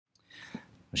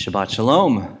Shabbat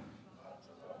Shalom.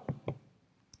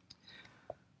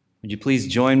 Would you please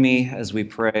join me as we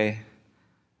pray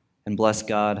and bless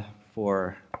God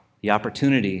for the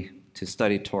opportunity to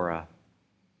study Torah.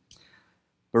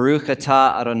 Baruch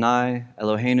atah Adonai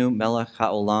Eloheinu melech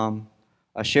haolam,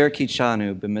 asher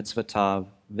kitshanu b'mitzvotav,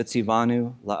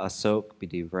 v'tzivanu la'asok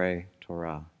b'divrei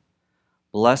Torah.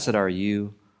 Blessed are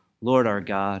you, Lord our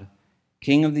God,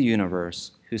 King of the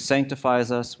universe, who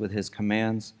sanctifies us with his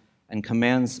commands and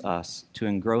commands us to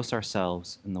engross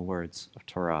ourselves in the words of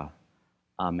Torah.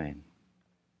 Amen.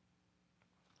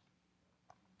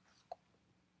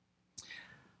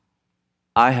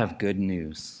 I have good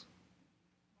news.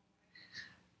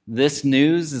 This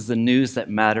news is the news that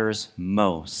matters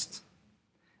most.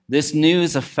 This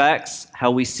news affects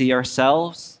how we see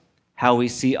ourselves, how we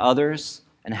see others,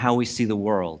 and how we see the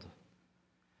world.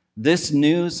 This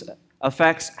news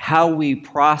affects how we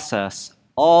process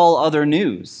all other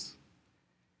news.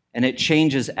 And it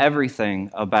changes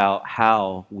everything about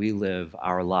how we live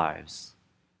our lives.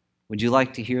 Would you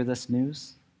like to hear this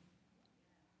news?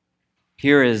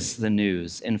 Here is the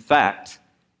news. In fact,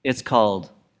 it's called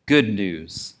good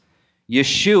news.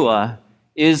 Yeshua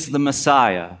is the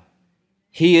Messiah.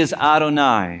 He is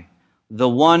Adonai, the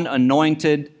one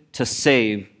anointed to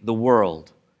save the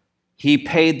world. He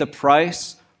paid the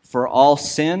price for all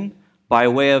sin by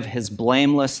way of his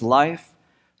blameless life,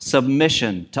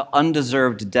 submission to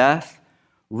undeserved death,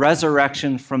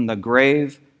 resurrection from the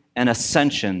grave, and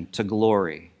ascension to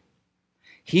glory.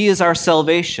 He is our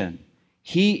salvation.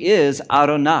 He is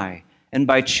Adonai. And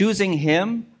by choosing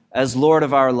him as Lord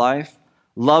of our life,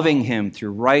 loving him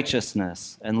through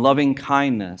righteousness and loving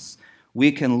kindness,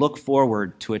 we can look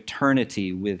forward to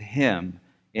eternity with him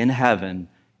in heaven,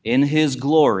 in his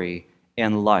glory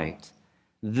and light.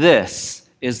 This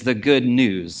is the good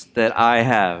news that I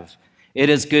have. It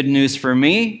is good news for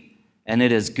me, and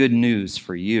it is good news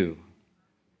for you.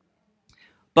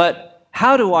 But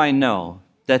how do I know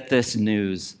that this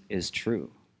news is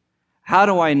true? How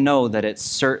do I know that it's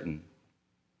certain?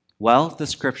 Well, the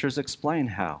scriptures explain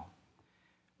how.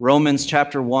 Romans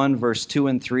chapter 1, verse 2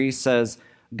 and 3 says,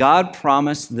 God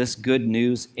promised this good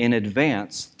news in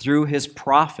advance through his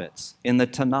prophets in the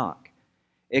Tanakh.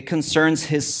 It concerns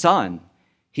his son.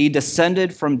 He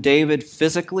descended from David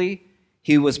physically.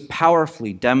 He was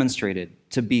powerfully demonstrated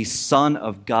to be Son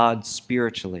of God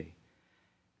spiritually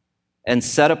and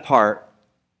set apart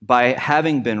by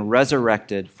having been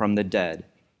resurrected from the dead.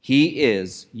 He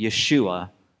is Yeshua,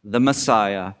 the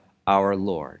Messiah, our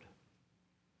Lord.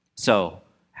 So,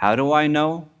 how do I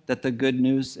know that the good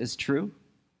news is true?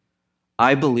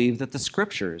 I believe that the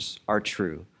scriptures are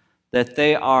true, that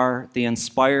they are the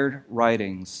inspired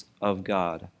writings of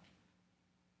God.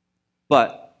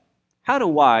 But how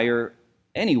do I, or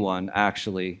anyone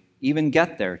actually, even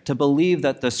get there to believe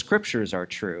that the scriptures are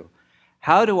true?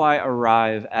 How do I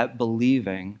arrive at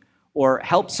believing or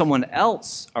help someone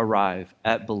else arrive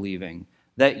at believing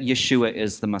that Yeshua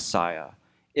is the Messiah,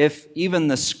 if even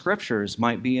the scriptures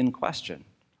might be in question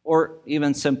or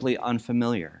even simply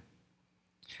unfamiliar?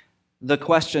 The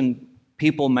question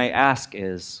people may ask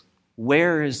is,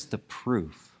 where is the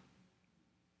proof?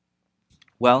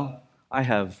 Well, I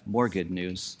have more good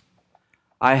news.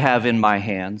 I have in my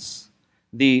hands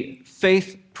the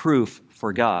Faith Proof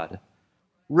for God,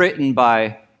 written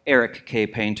by Eric K.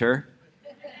 Painter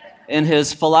in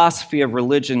his Philosophy of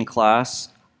Religion class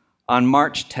on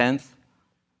March 10th,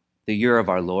 the year of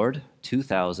our Lord,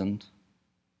 2000.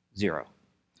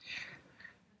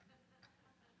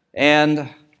 And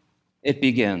it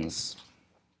begins.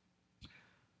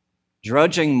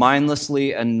 Drudging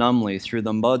mindlessly and numbly through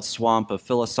the mud swamp of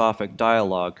philosophic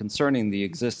dialogue concerning the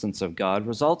existence of God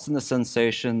results in the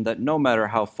sensation that no matter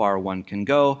how far one can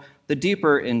go, the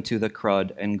deeper into the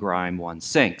crud and grime one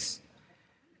sinks.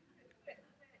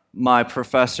 My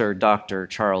professor, Dr.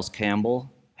 Charles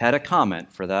Campbell, had a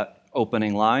comment for that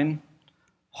opening line.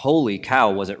 Holy cow,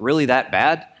 was it really that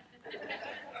bad?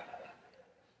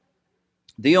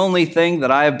 The only thing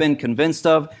that I have been convinced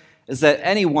of is that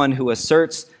anyone who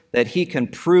asserts that he can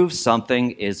prove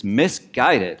something is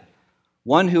misguided.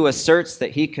 One who asserts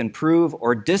that he can prove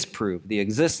or disprove the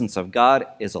existence of God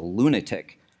is a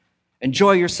lunatic.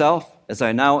 Enjoy yourself as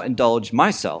I now indulge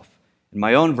myself in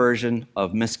my own version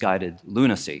of misguided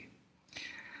lunacy.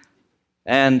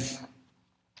 And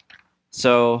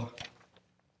so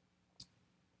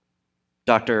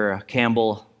Dr.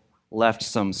 Campbell left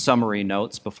some summary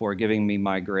notes before giving me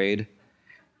my grade.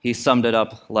 He summed it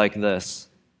up like this.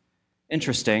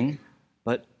 Interesting,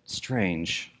 but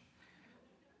strange.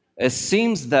 It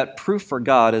seems that proof for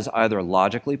God is either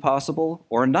logically possible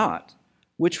or not,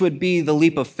 which would be the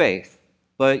leap of faith,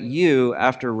 But you,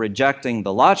 after rejecting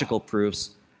the logical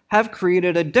proofs, have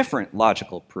created a different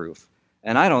logical proof,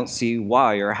 and I don't see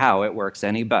why or how it works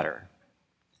any better.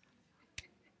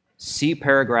 See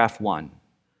paragraph 1.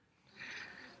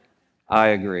 I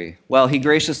agree. Well, he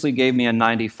graciously gave me a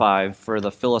 95 for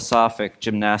the philosophic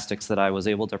gymnastics that I was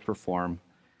able to perform.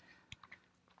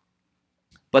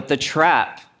 But the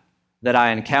trap that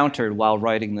I encountered while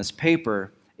writing this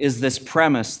paper is this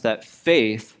premise that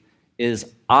faith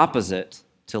is opposite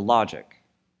to logic.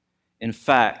 In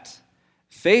fact,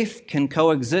 faith can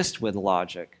coexist with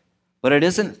logic, but it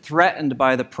isn't threatened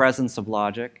by the presence of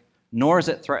logic, nor is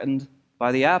it threatened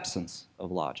by the absence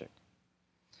of logic.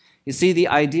 You see, the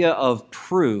idea of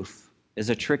proof is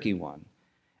a tricky one.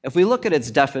 If we look at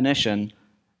its definition,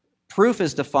 proof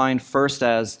is defined first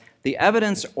as the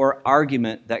evidence or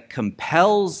argument that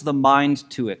compels the mind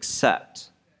to accept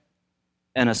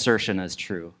an assertion as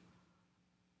true.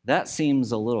 That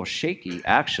seems a little shaky,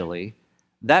 actually.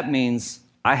 That means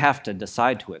I have to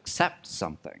decide to accept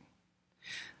something.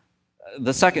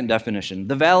 The second definition,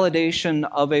 the validation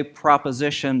of a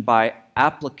proposition by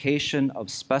application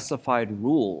of specified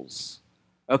rules.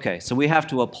 Okay, so we have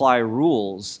to apply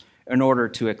rules in order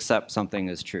to accept something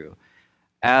as true,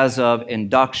 as of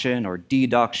induction or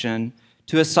deduction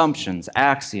to assumptions,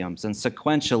 axioms, and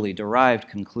sequentially derived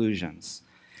conclusions.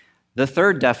 The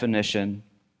third definition,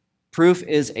 proof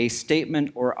is a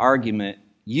statement or argument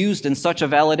used in such a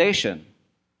validation.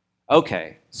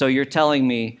 Okay, so you're telling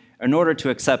me in order to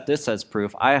accept this as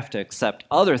proof, I have to accept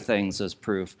other things as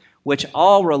proof, which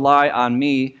all rely on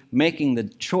me making the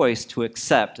choice to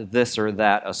accept this or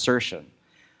that assertion.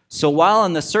 So while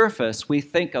on the surface we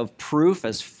think of proof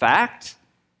as fact,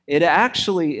 it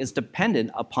actually is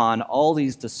dependent upon all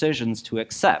these decisions to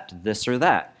accept this or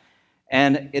that.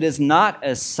 And it is not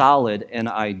as solid an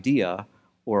idea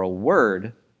or a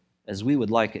word as we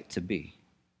would like it to be.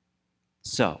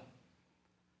 So,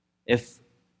 if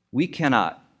we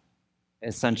cannot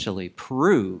essentially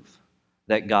prove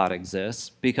that God exists,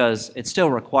 because it still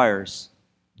requires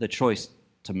the choice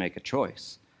to make a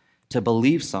choice, to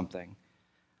believe something.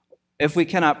 If we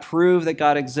cannot prove that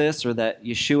God exists or that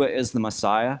Yeshua is the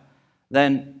Messiah,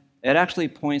 then it actually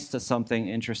points to something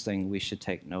interesting we should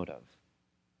take note of.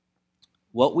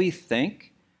 What we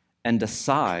think and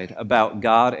decide about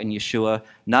God and Yeshua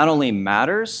not only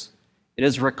matters, it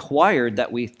is required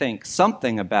that we think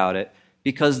something about it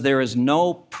because there is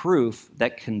no proof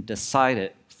that can decide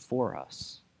it for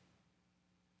us.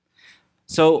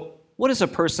 So, what is a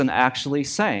person actually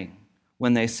saying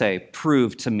when they say,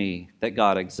 prove to me that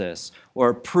God exists,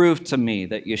 or prove to me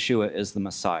that Yeshua is the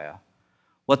Messiah?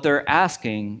 What they're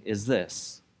asking is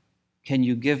this: can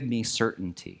you give me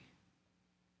certainty?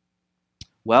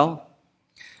 Well,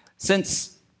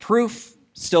 since proof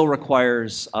still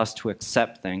requires us to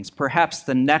accept things, perhaps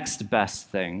the next best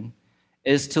thing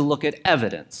is to look at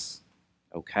evidence.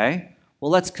 Okay?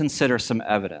 Well, let's consider some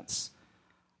evidence.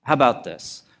 How about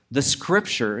this? The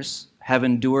scriptures have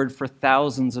endured for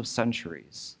thousands of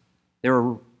centuries. They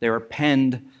were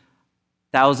penned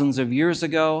thousands of years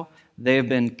ago. They have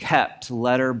been kept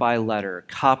letter by letter,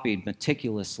 copied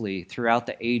meticulously throughout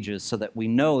the ages so that we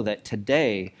know that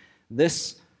today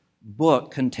this book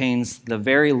contains the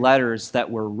very letters that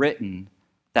were written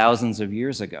thousands of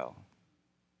years ago.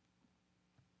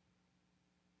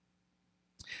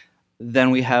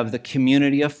 Then we have the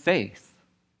community of faith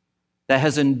that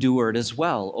has endured as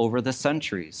well over the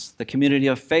centuries. The community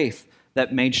of faith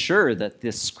that made sure that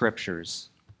the scriptures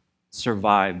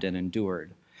survived and endured.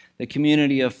 The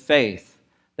community of faith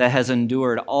that has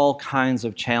endured all kinds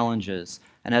of challenges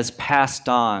and has passed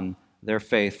on their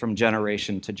faith from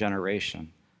generation to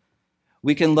generation.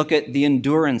 We can look at the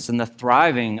endurance and the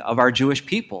thriving of our Jewish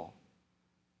people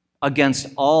against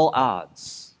all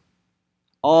odds,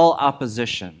 all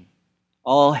opposition,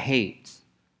 all hate,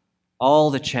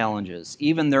 all the challenges,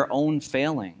 even their own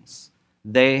failings.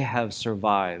 They have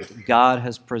survived. God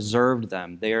has preserved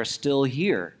them. They are still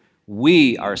here.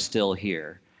 We are still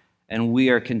here. And we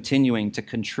are continuing to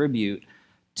contribute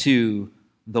to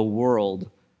the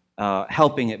world,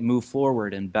 helping it move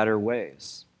forward in better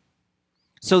ways.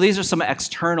 So these are some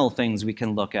external things we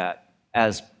can look at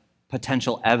as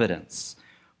potential evidence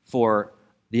for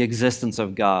the existence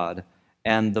of God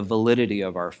and the validity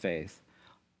of our faith.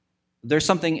 There's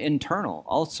something internal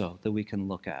also that we can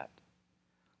look at.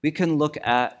 We can look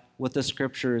at what the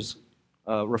scriptures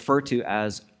refer to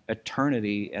as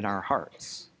eternity in our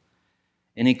hearts.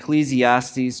 In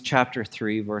Ecclesiastes chapter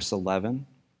 3, verse 11,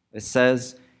 it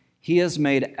says, "He has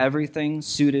made everything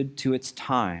suited to its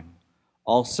time.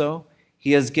 Also,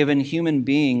 He has given human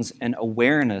beings an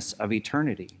awareness of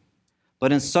eternity,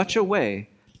 but in such a way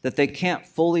that they can't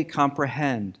fully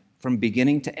comprehend from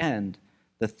beginning to end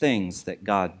the things that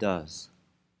God does.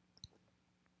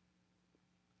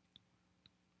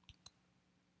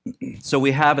 So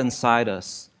we have inside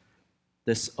us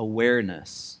this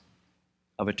awareness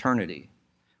of eternity.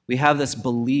 We have this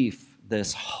belief,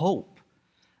 this hope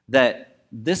that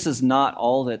this is not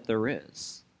all that there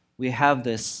is. We have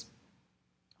this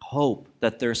hope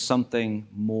that there's something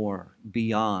more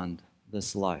beyond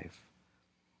this life.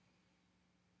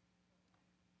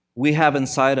 We have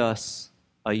inside us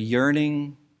a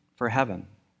yearning for heaven.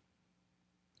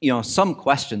 Some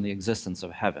question the existence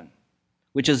of heaven,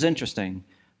 which is interesting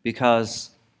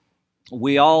because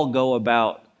we all go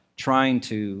about trying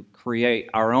to create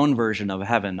our own version of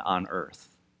heaven on earth.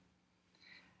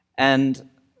 And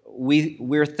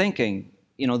we're thinking,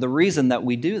 the reason that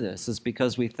we do this is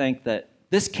because we think that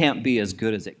this can't be as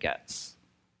good as it gets,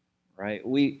 right?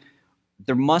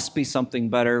 There must be something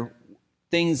better.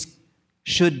 Things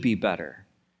should be better.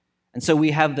 And so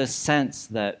we have this sense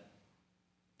that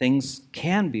things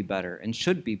can be better and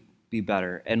should be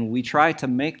better, and we try to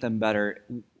make them better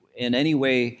in any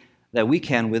way that we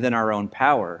can within our own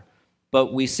power,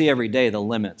 but we see every day the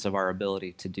limits of our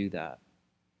ability to do that.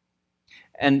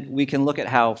 And we can look at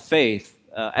how faith,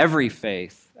 every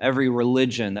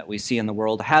religion that we see in the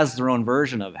world has their own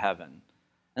version of heaven.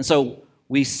 And so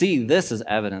we see this as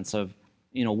evidence of,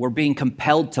 we're being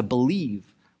compelled to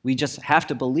believe. We just have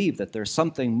to believe that there's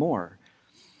something more.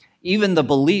 Even the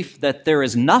belief that there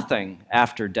is nothing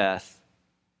after death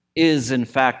is in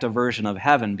fact a version of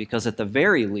heaven, because at the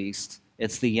very least,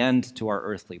 it's the end to our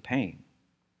earthly pain.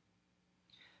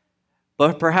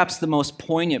 But perhaps the most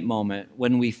poignant moment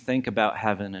when we think about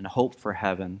heaven and hope for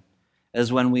heaven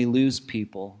is when we lose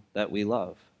people that we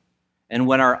love. And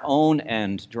when our own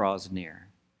end draws near,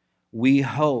 we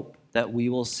hope that we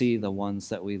will see the ones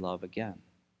that we love again.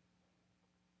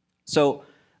 So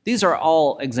these are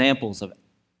all examples of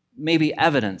maybe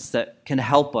evidence that can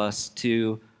help us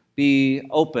to be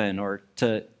open or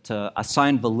to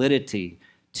assign validity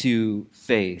to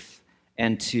faith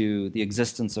and to the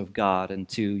existence of God and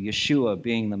to Yeshua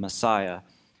being the Messiah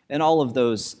and all of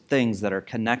those things that are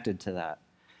connected to that.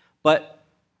 But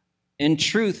in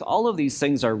truth, all of these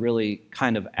things are really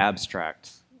kind of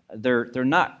abstract. They're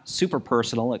not super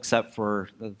personal, except for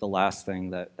the last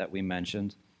thing that we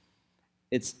mentioned.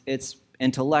 It's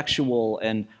intellectual,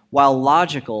 and while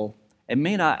logical, it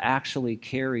may not actually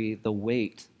carry the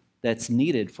weight that's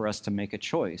needed for us to make a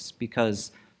choice.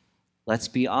 Because, let's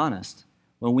be honest,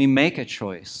 when we make a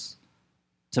choice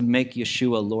to make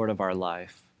Yeshua Lord of our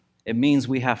life, it means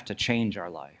we have to change our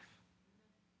life.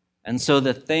 And so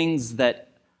the things that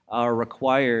are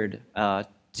required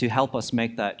to help us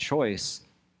make that choice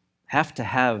have to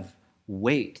have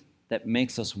weight that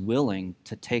makes us willing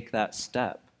to take that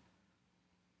step.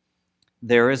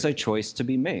 There is a choice to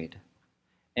be made.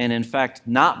 And in fact,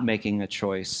 not making a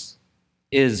choice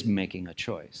is making a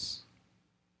choice.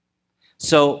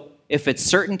 So if it's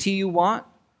certainty you want,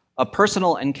 a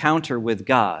personal encounter with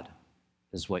God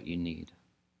is what you need.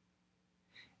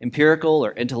 Empirical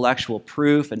or intellectual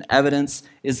proof and evidence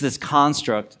is this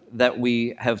construct that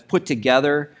we have put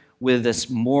together with this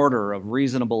mortar of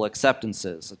reasonable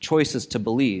acceptances, choices to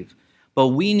believe. But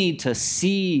we need to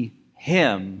see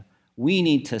Him. We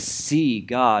need to see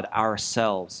God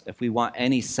ourselves if we want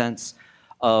any sense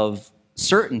of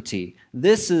certainty.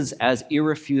 This is as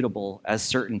irrefutable as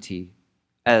certainty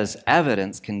as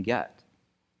evidence can get.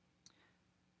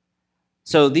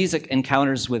 So these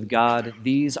encounters with God,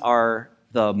 these are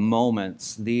the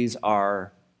moments, these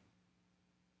are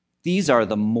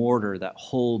the mortar that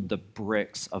hold the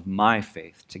bricks of my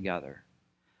faith together.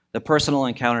 The personal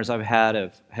encounters I've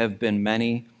had have been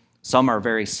many. Some are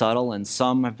very subtle, and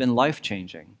some have been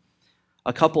life-changing.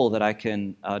 A couple that I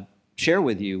can share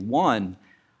with you. One,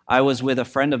 I was with a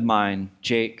friend of mine,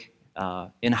 Jake.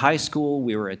 In high school,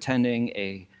 we were attending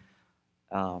a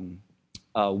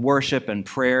worship and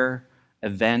prayer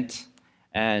event,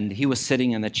 and he was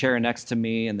sitting in the chair next to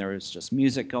me, and there was just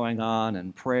music going on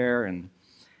and prayer,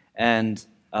 and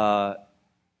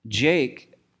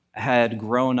Jake had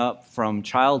grown up from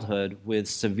childhood with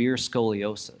severe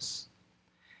scoliosis,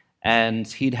 and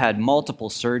he'd had multiple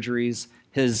surgeries.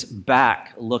 His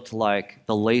back looked like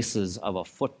the laces of a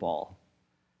football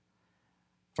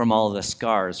from all the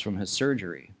scars from his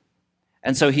surgery.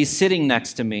 And so he's sitting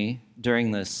next to me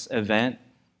during this event,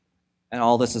 and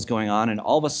all this is going on, and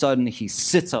all of a sudden he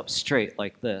sits up straight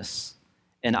like this,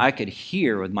 and I could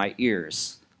hear with my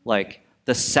ears, like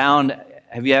the sound.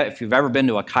 If you've ever been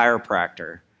to a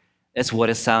chiropractor, it's what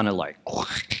it sounded like.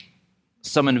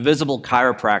 Some invisible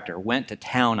chiropractor went to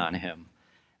town on him,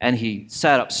 And he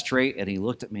sat up straight and he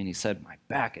looked at me and he said, "My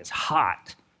back is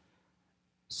hot."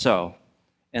 So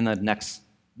in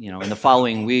the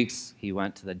following weeks, he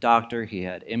went to the doctor, he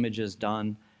had images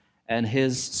done, and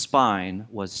his spine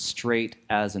was straight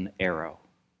as an arrow.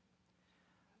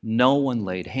 No one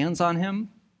laid hands on him.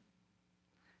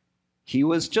 He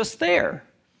was just there.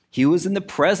 He was in the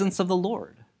presence of the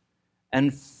Lord.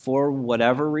 And for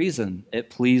whatever reason, it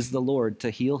pleased the Lord to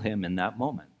heal him in that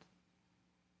moment.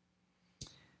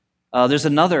 There's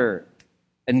another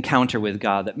encounter with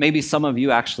God that maybe some of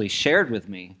you actually shared with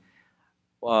me.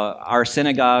 Our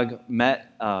synagogue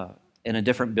met in a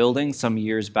different building some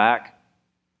years back.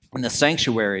 And the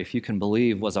sanctuary, if you can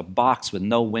believe, was a box with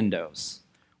no windows.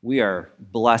 We are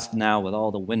blessed now with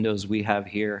all the windows we have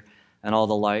here and all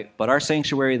the light. But our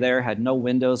sanctuary there had no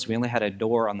windows. We only had a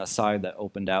door on the side that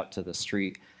opened out to the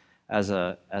street as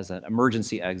an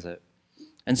emergency exit.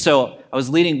 And so I was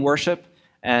leading worship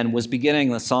and was beginning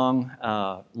the song,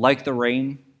 Like the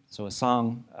Rain, so a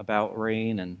song about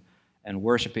rain and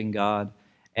worshiping God.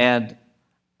 And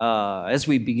as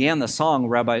we began the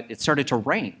song, it started to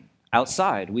rain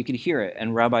outside. We could hear it,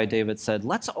 and Rabbi David said,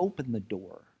 "Let's open the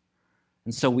door."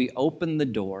 And so we opened the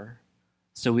door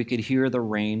so we could hear the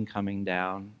rain coming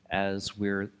down as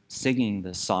we're singing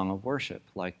this song of worship,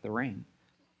 Like the Rain.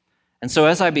 And so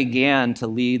as I began to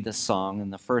lead the song, in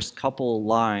the first couple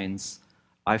lines,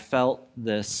 I felt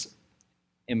this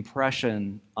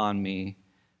impression on me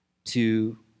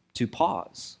to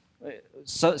pause.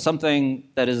 Something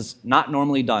that is not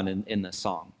normally done in this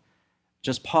song.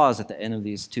 Just pause at the end of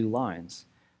these two lines.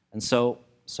 And so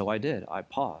I did. I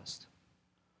paused.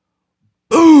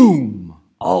 Boom!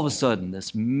 All of a sudden,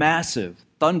 this massive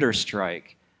thunder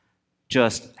strike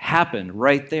just happened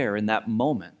right there in that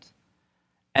moment.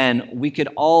 And we could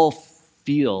all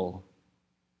feel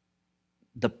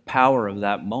the power of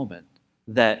that moment,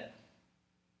 that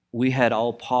we had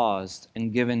all paused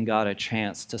and given God a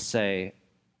chance to say,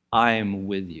 "I am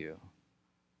with you."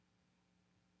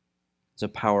 It's a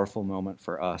powerful moment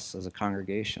for us as a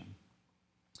congregation.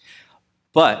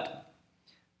 But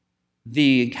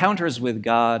the encounters with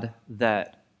God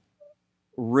that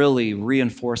really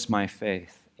reinforce my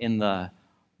faith in the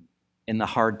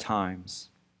hard times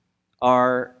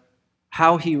are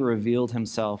how he revealed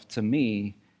himself to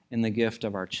me in the gift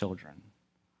of our children.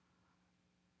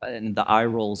 And the eye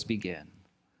rolls begin.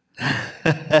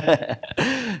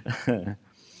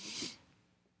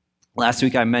 Last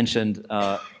week I mentioned,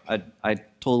 I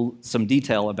told some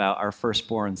detail about our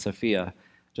firstborn, Sophia.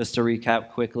 Just to recap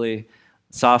quickly,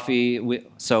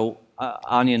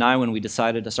 Anya and I, when we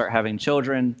decided to start having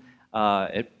children,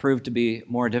 it proved to be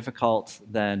more difficult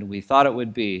than we thought it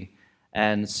would be.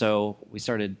 And so we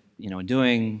started,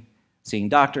 seeing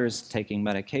doctors, taking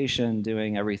medication,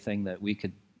 doing everything that we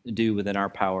could do within our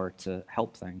power to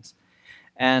help things.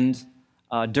 And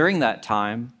during that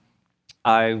time,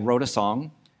 I wrote a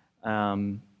song,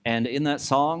 and in that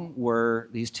song were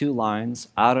these two lines,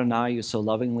 "Adonai, you so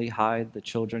lovingly hide the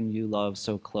children you love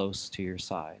so close to your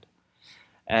side."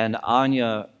 And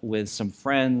Anya, with some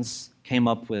friends, came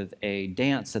up with a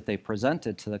dance that they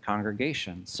presented to the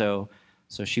congregation. So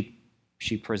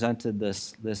she presented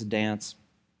this dance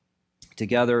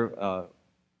together,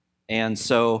 and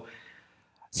so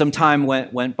some time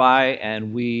went by,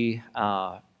 and we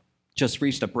just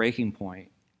reached a breaking point.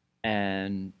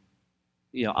 And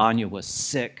Anya was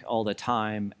sick all the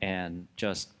time, and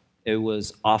it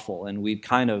was awful. And we'd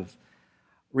kind of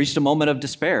reached a moment of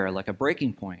despair, like a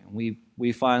breaking point.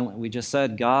 We finally just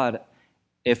said, "God,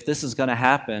 if this is going to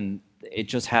happen, it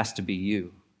just has to be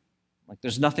you. Like,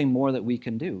 there's nothing more that we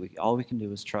can do. All we can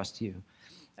do is trust you."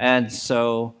 And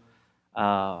so,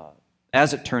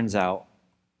 as it turns out,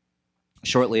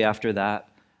 shortly after that,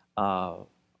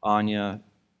 Anya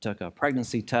took a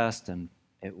pregnancy test, and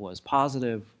it was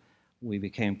positive. We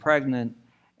became pregnant,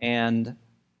 and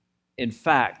in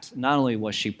fact, not only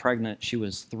was she pregnant, she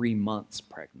was 3 months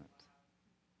pregnant.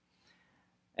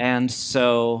 And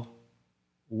so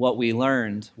what we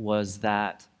learned was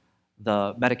that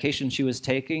the medication she was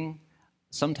taking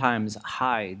sometimes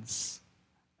hides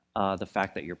the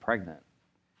fact that you're pregnant.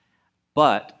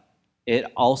 But it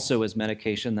also is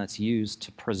medication that's used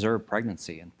to preserve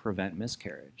pregnancy and prevent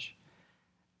miscarriage.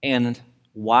 And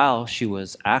while she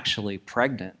was actually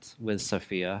pregnant with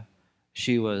Sophia,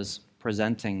 she was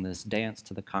presenting this dance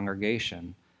to the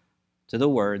congregation to the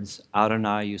words,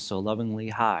 "Adonai, you so lovingly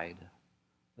hide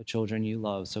the children you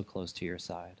love so close to your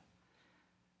side."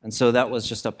 And so that was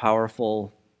just a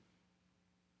powerful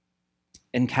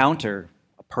encounter,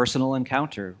 a personal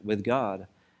encounter with God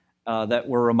that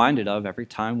we're reminded of every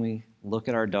time we look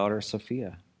at our daughter,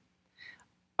 Sophia.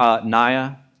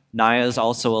 Naya Naya is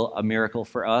also a miracle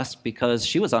for us because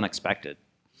she was unexpected.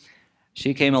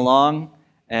 She came along,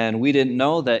 and we didn't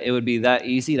know that it would be that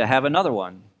easy to have another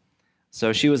one.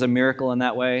 So she was a miracle in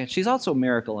that way. She's also a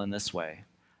miracle in this way.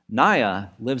 Naya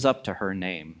lives up to her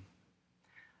name.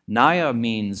 Naya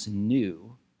means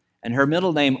new, and her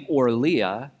middle name,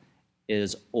 Orleah,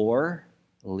 is Or,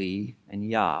 Li, and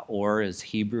Yah. Or is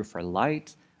Hebrew for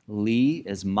light, Li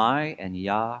is my, and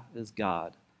Yah is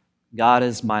God. God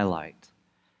is my light.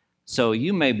 So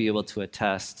you may be able to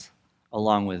attest,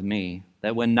 along with me,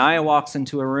 that when Naya walks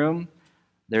into a room,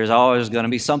 there's always going to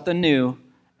be something new,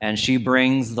 and she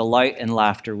brings the light and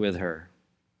laughter with her.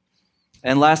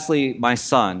 And lastly, my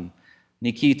son,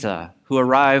 Nikita, who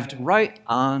arrived right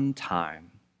on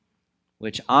time,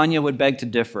 which Anya would beg to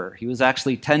differ. He was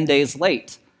actually 10 days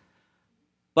late.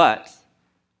 But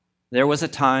there was a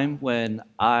time when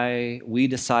we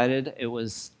decided it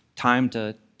was time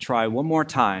to try one more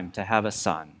time to have a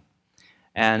son.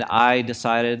 And I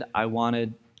decided I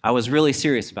was really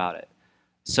serious about it.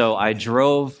 So I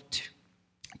drove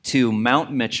to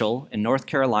Mount Mitchell in North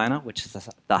Carolina, which is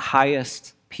the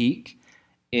highest peak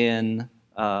on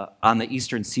the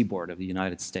eastern seaboard of the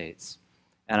United States.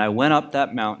 And I went up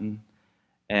that mountain,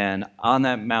 and on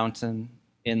that mountain,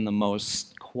 in the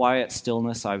most quiet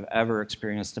stillness I've ever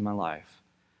experienced in my life,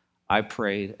 I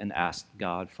prayed and asked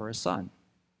God for a son.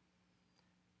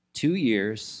 2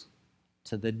 years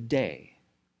to the day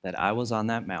that I was on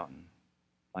that mountain,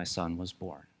 my son was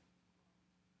born.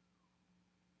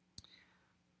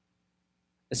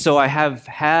 So I have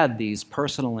had these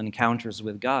personal encounters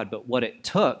with God, but what it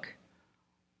took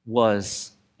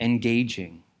was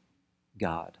engaging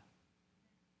God.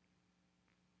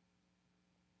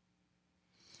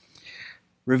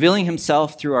 Revealing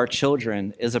himself through our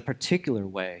children is a particular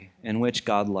way in which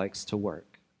God likes to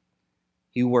work.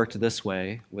 He worked this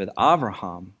way with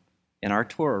Abraham in our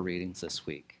Torah readings this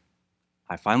week.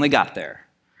 I finally got there.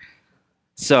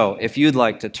 So if you'd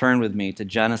like to turn with me to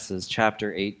Genesis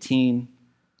chapter 18,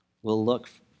 we'll look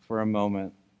for a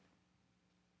moment.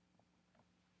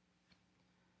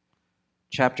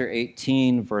 Chapter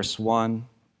 18, verse 1.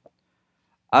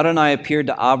 Adonai appeared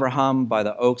to Abraham by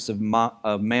the oaks of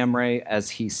Mamre as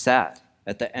he sat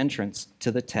at the entrance to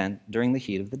the tent during the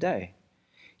heat of the day.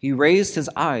 He raised his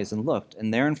eyes and looked,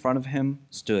 and there in front of him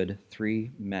stood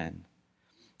 3 men.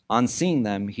 On seeing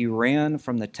them, he ran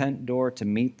from the tent door to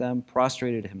meet them,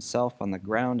 prostrated himself on the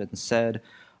ground, and said,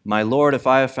 "My Lord, if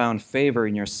I have found favor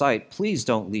in your sight, please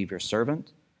don't leave your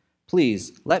servant.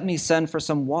 Please let me send for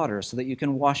some water so that you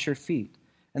can wash your feet,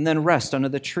 and then rest under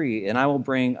the tree, and I will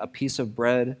bring a piece of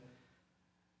bread.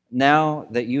 Now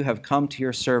that you have come to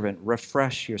your servant,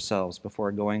 refresh yourselves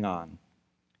before going on."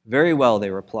 "Very well," they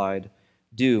replied,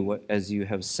 "do as you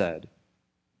have said."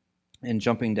 And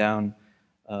jumping down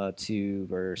to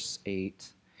verse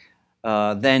 8,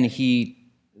 then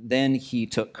he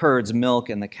took curds, milk,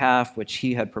 and the calf which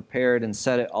he had prepared, and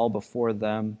set it all before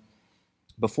the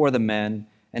men,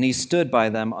 and he stood by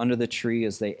them under the tree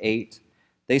as they ate.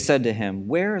 They said to him,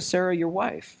 "Where is Sarah your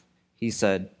wife?" He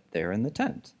said, "There in the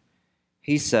tent."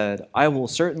 He said, "I will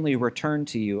certainly return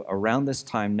to you around this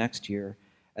time next year,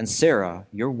 and Sarah,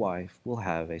 your wife, will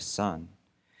have a son."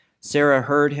 Sarah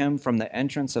heard him from the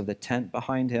entrance of the tent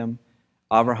behind him.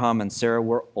 Abraham and Sarah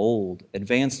were old,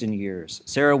 advanced in years.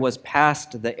 Sarah was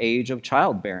past the age of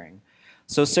childbearing.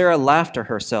 So Sarah laughed to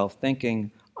herself,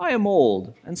 thinking, "I am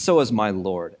old, and so is my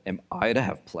Lord. Am I to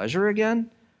have pleasure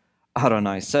again?"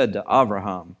 Adonai said to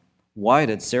Abraham, "Why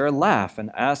did Sarah laugh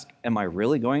and ask, 'Am I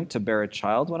really going to bear a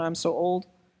child when I'm so old?'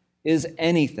 Is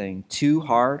anything too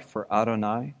hard for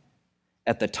Adonai?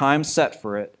 At the time set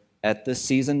for it, at this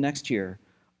season next year,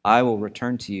 I will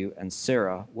return to you, and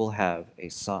Sarah will have a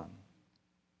son."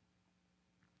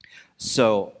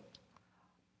 So,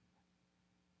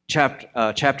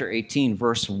 chapter 18,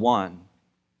 verse 1,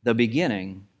 the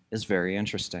beginning is very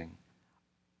interesting.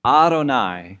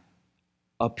 Adonai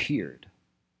appeared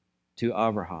to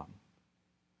Abraham.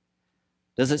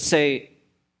 Does it say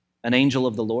an angel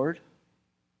of the Lord?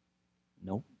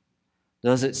 No.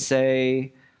 Does it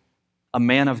say a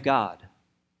man of God?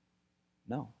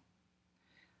 No.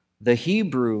 The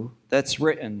Hebrew that's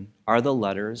written are the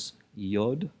letters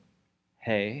Yod,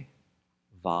 He,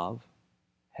 Vav,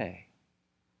 He.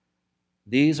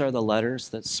 These are the letters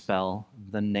that spell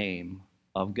the name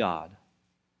of God.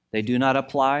 They do not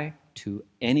apply to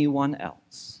anyone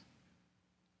else.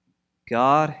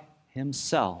 God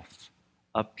himself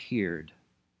appeared.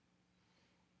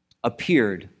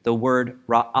 Appeared, the word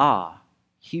ra'ah,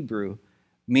 Hebrew,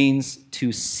 means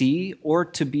to see or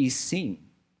to be seen.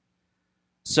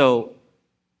 So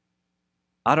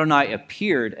Adonai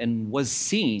appeared and was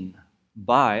seen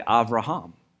by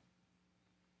Avraham.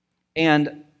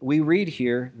 And we read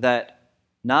here that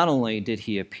not only did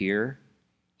he appear,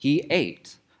 he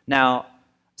ate. Now,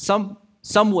 some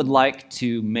would like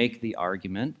to make the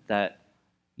argument that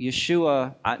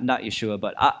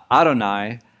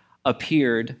Adonai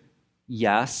appeared,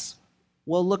 yes.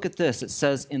 Well, look at this. It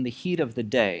says, in the heat of the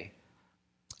day,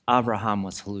 Avraham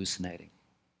was hallucinating.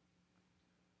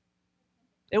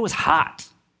 It was hot.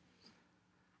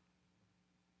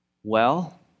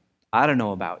 Well, I don't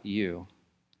know about you.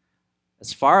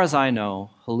 As far as I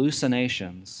know,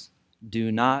 hallucinations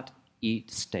do not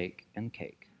eat steak and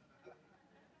cake.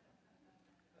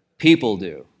 People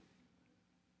do.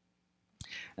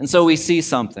 And so we see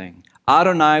something.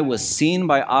 Adonai was seen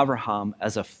by Abraham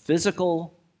as a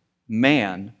physical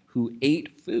man who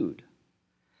ate food.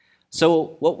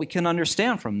 So what we can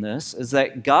understand from this is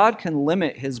that God can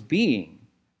limit his being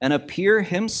and appear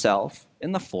himself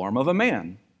in the form of a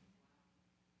man.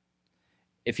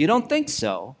 If you don't think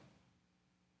so,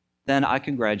 then I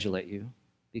congratulate you,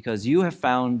 because you have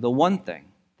found the one thing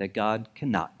that God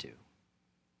cannot do.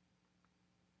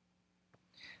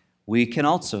 We can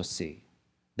also see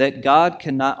that God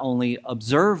can not only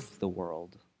observe the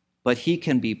world, but he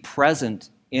can be present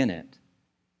in it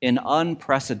in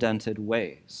unprecedented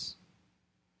ways.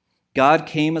 God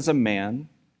came as a man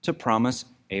to promise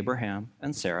Abraham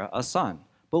and Sarah a son.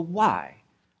 But why?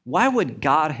 Why would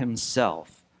God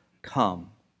himself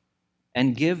come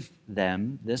and give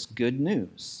them this good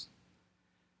news?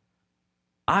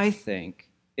 I think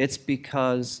it's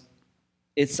because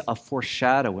it's a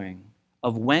foreshadowing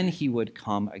of when he would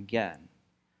come again.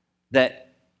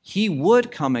 That he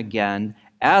would come again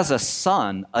as a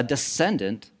son, a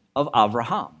descendant of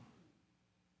Abraham.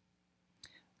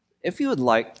 If you would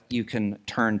like, you can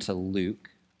turn to Luke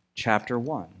chapter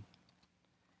 1,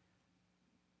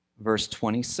 verse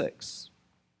 26.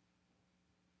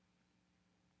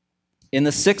 In the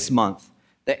 6th month,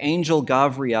 the angel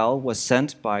Gabriel was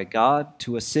sent by God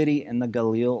to a city in the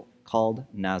Galilee called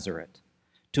Nazareth,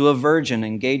 to a virgin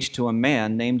engaged to a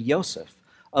man named Joseph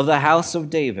of the house of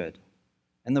David,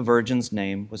 and the virgin's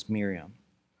name was Miriam.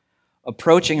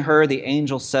 Approaching her, the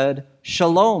angel said,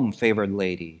 "Shalom, favored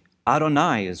lady,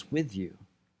 Adonai is with you."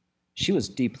 She was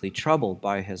deeply troubled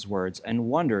by his words and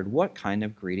wondered what kind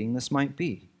of greeting this might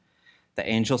be. The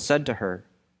angel said to her,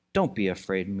 "Don't be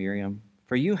afraid, Miriam,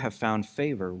 for you have found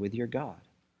favor with your God.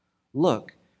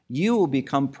 Look, you will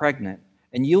become pregnant,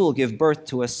 and you will give birth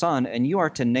to a son, and you are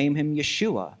to name him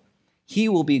Yeshua. He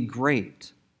will be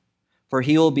great, for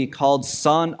he will be called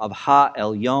Son of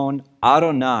Ha-Elyon.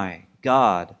 Adonai,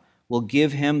 God, will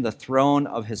give him the throne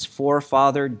of his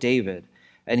forefather David,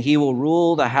 and he will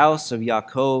rule the house of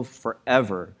Yaakov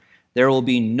forever. There will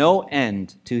be no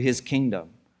end to his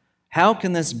kingdom." "How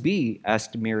can this be?"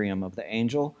 asked Miriam of the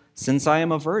angel, "since I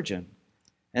am a virgin?"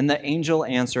 And the angel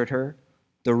answered her,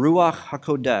 "The Ruach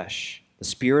HaKodesh, the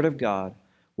Spirit of God,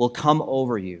 will come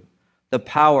over you. The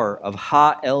power of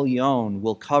Ha-Elyon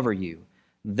will cover you.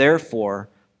 Therefore,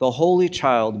 the holy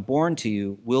child born to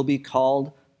you will be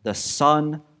called the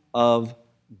Son of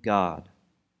God."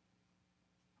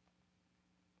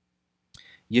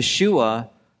 Yeshua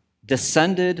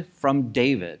descended from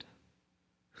David,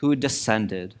 who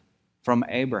descended from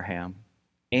Abraham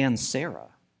and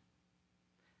Sarah.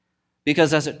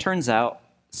 Because as it turns out,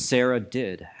 Sarah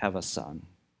did have a son.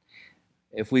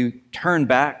 If we turn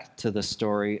back to the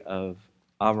story of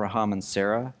Abraham and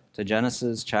Sarah, to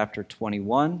Genesis chapter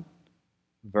 21,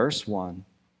 verse 1,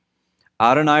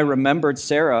 Adonai remembered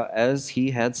Sarah as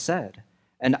he had said,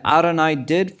 and Adonai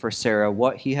did for Sarah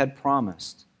what he had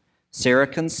promised. Sarah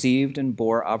conceived and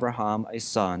bore Abraham a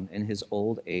son in his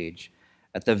old age,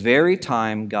 at the very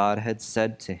time God had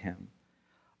said to him.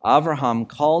 Abraham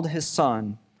called his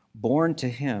son, born to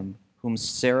him, whom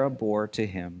Sarah bore to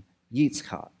him,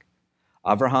 Yitzchak.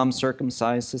 Abraham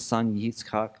circumcised his son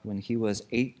Yitzchak when he was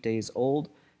 8 days old,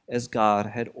 as God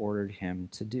had ordered him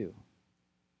to do.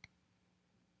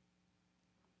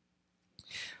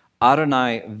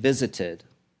 Adonai visited.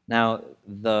 Now,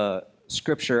 the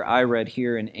scripture I read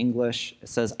here in English, it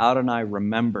says Adonai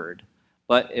remembered.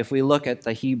 But if we look at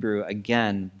the Hebrew,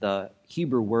 again, the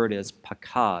Hebrew word is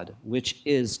pakad, which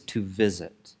is to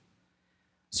visit.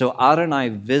 So Adonai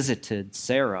visited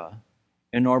Sarah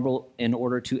in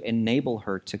order to enable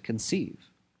her to conceive.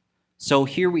 So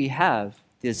here we have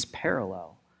this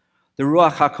parallel. The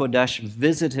Ruach HaKodesh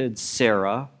visited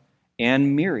Sarah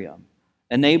and Miriam,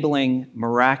 enabling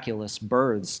miraculous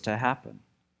births to happen.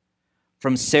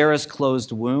 From Sarah's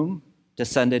closed womb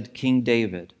descended King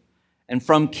David, and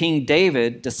from King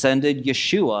David descended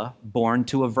Yeshua, born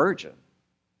to a virgin.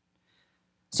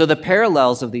 So the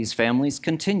parallels of these families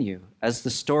continue as the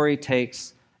story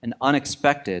takes an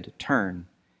unexpected turn.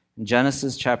 In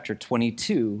Genesis chapter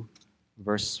 22,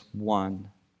 verse 1.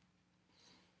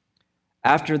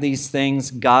 After these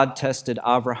things, God tested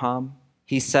Abraham.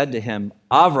 He said to him,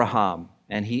 "Abraham,"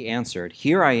 and he answered,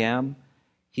 "Here I am."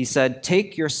 He said,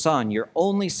 "Take your son, your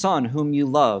only son whom you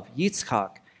love,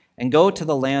 Yitzchak, and go to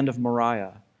the land of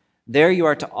Moriah. There you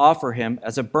are to offer him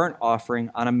as a burnt offering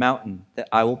on a mountain that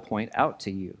I will point out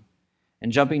to you."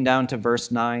 And jumping down to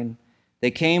verse 9,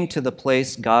 they came to the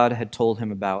place God had told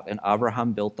him about, and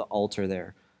Abraham built the altar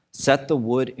there, set the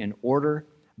wood in order,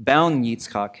 bound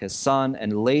Yitzchak his son,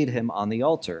 and laid him on the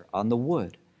altar, on the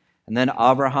wood. And then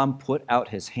Abraham put out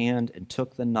his hand and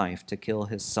took the knife to kill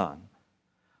his son.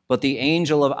 But the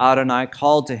angel of Adonai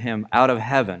called to him out of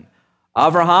heaven,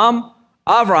 "Abraham,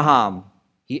 Abraham."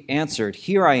 He answered,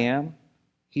 "Here I am."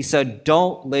 He said,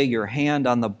 "Don't lay your hand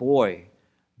on the boy.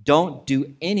 Don't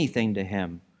do anything to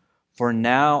him. For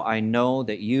now I know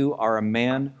that you are a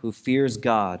man who fears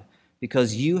God,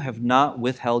 because you have not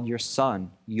withheld your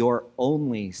son, your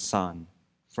only son,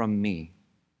 from me."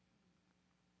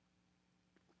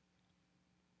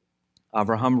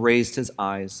 Abraham raised his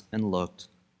eyes and looked,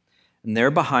 and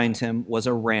there behind him was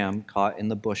a ram caught in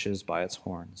the bushes by its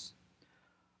horns.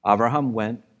 Abraham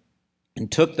went and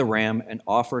took the ram and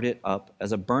offered it up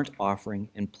as a burnt offering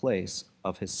in place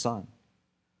of his son.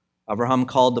 Abraham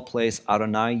called the place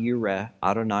Adonai Yireh,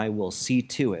 Adonai will see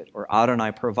to it, or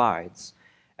Adonai provides.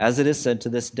 As it is said to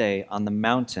this day, on the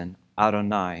mountain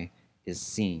Adonai is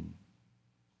seen.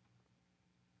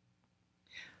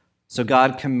 So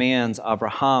God commands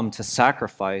Abraham to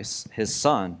sacrifice his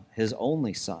son, his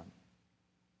only son.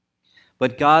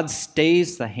 But God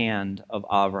stays the hand of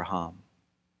Abraham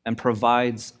and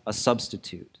provides a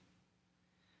substitute.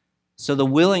 So the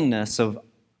willingness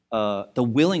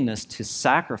to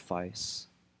sacrifice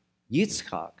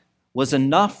Yitzchak was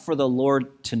enough for the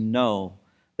Lord to know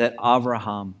that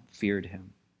Abraham feared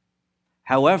him.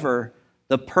 However,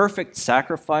 the perfect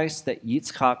sacrifice that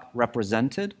Yitzchak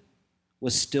represented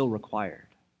was still required.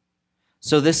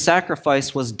 So this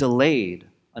sacrifice was delayed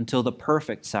until the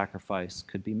perfect sacrifice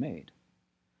could be made.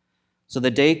 So the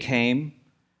day came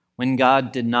when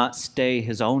God did not stay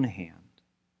his own hand,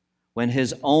 when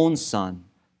his own son,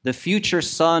 the future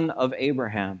son of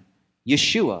Abraham,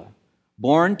 Yeshua,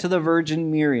 born to the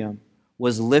Virgin Miriam,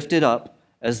 was lifted up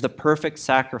as the perfect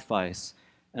sacrifice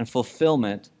and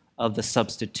fulfillment of the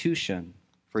substitution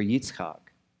for Yitzchak.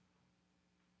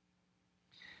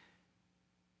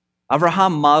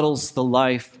 Abraham models the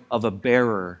life of a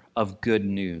bearer of good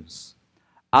news.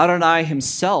 Adonai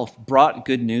himself brought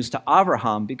good news to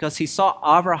Abraham because he saw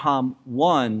Abraham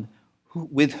one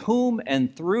with whom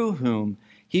and through whom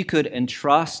he could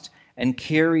entrust and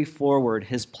carry forward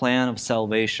his plan of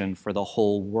salvation for the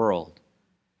whole world.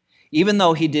 Even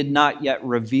though he did not yet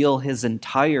reveal his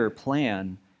entire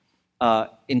plan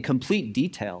in complete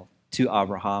detail to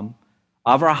Abraham,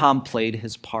 Abraham played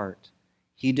his part.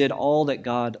 He did all that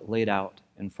God laid out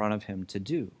in front of him to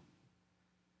do.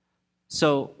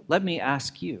 So let me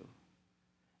ask you,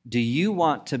 do you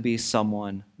want to be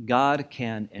someone God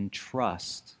can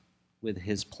entrust with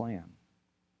his plan?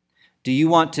 Do you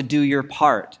want to do your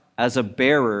part as a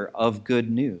bearer of good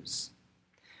news?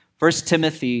 1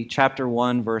 Timothy chapter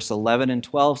 1, verse 11 and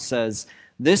 12 says,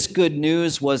 "This good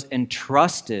news was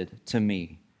entrusted to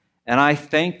me, and I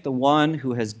thank the one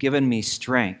who has given me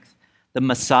strength, the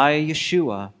Messiah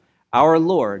Yeshua, our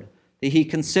Lord, that he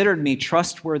considered me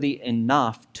trustworthy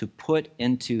enough to put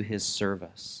into his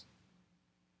service."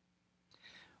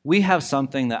 We have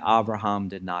something that Abraham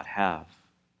did not have.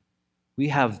 We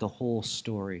have the whole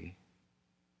story.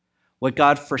 What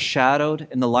God foreshadowed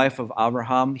in the life of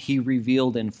Abraham, he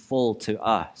revealed in full to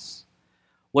us.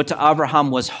 What to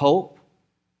Abraham was hope,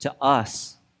 to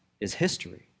us is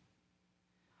history.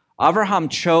 Abraham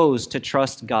chose to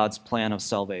trust God's plan of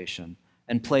salvation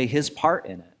and play his part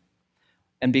in it.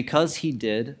 And because he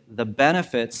did, the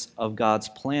benefits of God's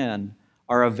plan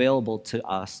are available to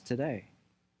us today.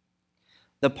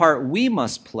 The part we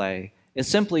must play is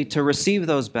simply to receive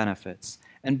those benefits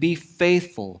and be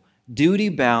faithful,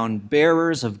 duty-bound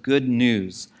bearers of good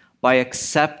news by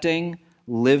accepting,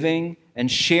 living,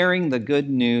 and sharing the good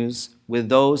news with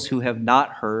those who have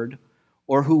not heard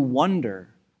or who wonder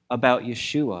about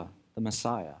Yeshua, the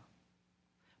Messiah.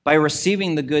 By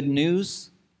receiving the good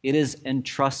news, it is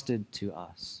entrusted to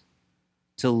us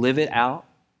to live it out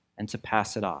and to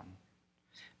pass it on.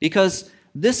 Because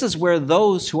this is where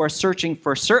those who are searching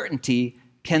for certainty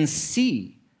can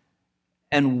see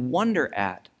and wonder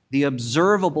at the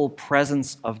observable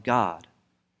presence of God.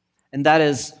 And that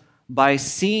is by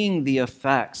seeing the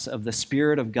effects of the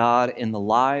Spirit of God in the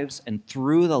lives and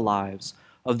through the lives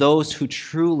of those who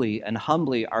truly and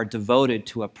humbly are devoted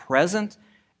to a present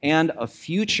and a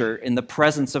future in the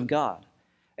presence of God,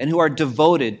 and who are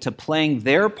devoted to playing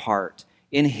their part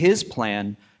in His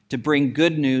plan to bring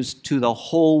good news to the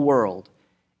whole world,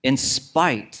 in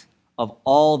spite of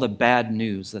all the bad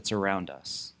news that's around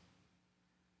us.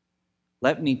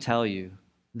 Let me tell you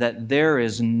that there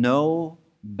is no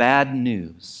bad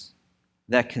news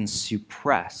that can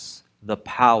suppress the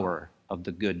power of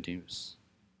the good news.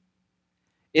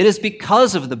 It is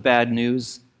because of the bad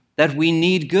news that we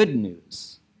need good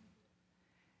news.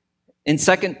 In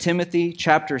 2 Timothy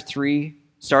chapter 3,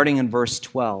 starting in verse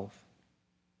 12,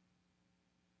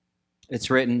 it's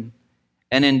written,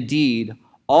 "And indeed,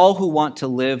 all who want to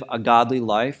live a godly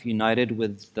life united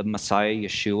with the Messiah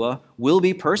Yeshua will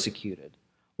be persecuted,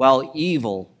 while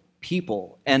evil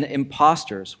people and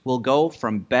impostors will go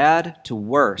from bad to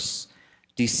worse,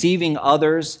 deceiving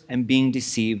others and being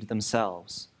deceived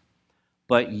themselves.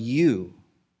 But you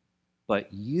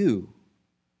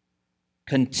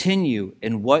continue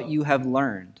in what you have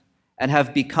learned and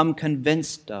have become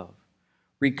convinced of,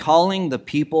 recalling the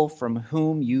people from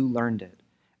whom you learned it,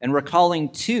 and recalling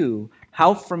too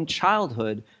how from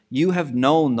childhood you have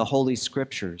known the Holy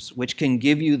Scriptures, which can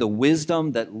give you the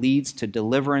wisdom that leads to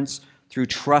deliverance through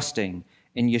trusting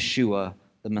in Yeshua,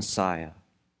 the Messiah."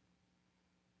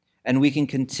 And we can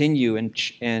continue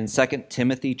in 2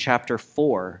 Timothy chapter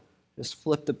 4. Just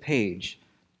flip the page.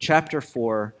 Chapter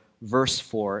 4, verse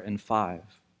 4 and 5.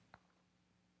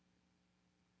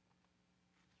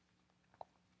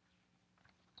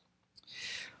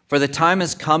 "For the time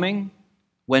is coming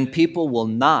when people will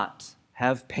not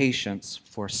have patience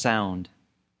for sound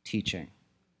teaching,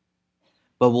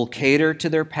 but will cater to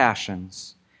their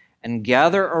passions and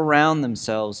gather around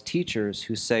themselves teachers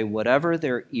who say whatever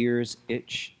their ears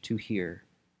itch to hear.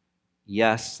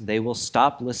 Yes, they will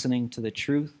stop listening to the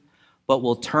truth, but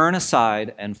will turn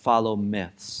aside and follow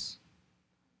myths.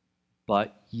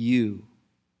 But you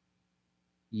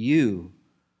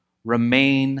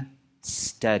remain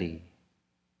steady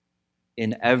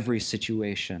in every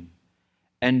situation,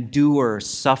 endure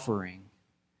suffering,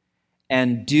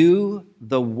 and do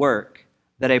the work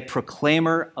that a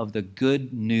proclaimer of the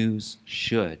good news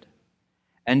should,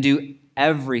 and do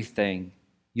everything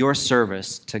your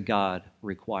service to God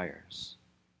requires."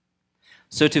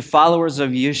 So to followers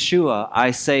of Yeshua,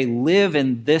 I say, live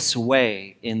in this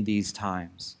way in these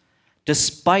times.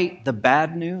 Despite the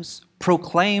bad news,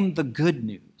 proclaim the good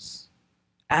news,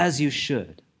 as you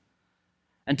should.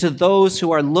 And to those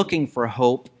who are looking for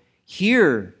hope,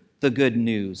 hear the good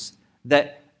news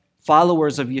that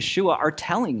followers of Yeshua are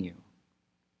telling you.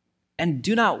 And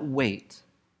do not wait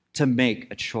to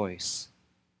make a choice.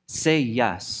 Say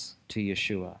yes to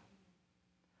Yeshua.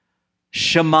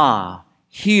 Shema,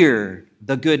 hear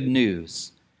the good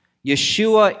news.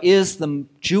 Yeshua is the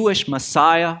Jewish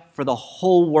Messiah for the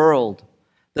whole world,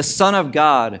 the Son of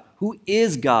God, who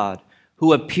is God,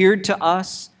 who appeared to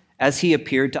us as he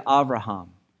appeared to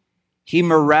Abraham. He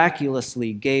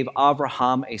miraculously gave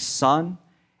Abraham a son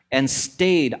and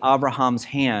stayed Abraham's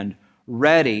hand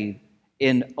ready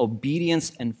in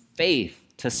obedience and faith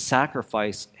to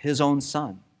sacrifice his own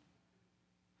son.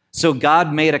 So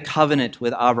God made a covenant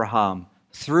with Abraham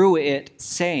through it,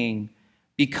 saying,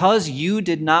 "Because you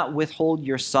did not withhold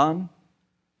your son,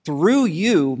 through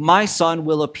you my son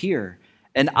will appear,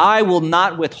 and I will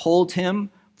not withhold him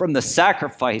from the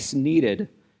sacrifice needed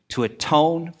to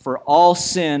atone for all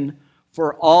sin,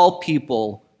 for all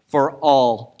people, for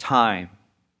all time."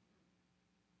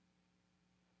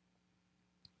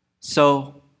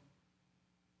 So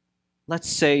let's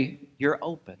say you're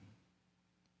open.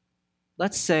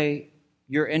 Let's say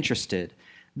you're interested.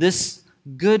 This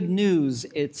good news,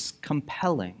 it's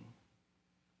compelling,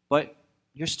 but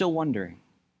you're still wondering,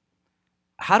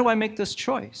 how do I make this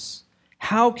choice?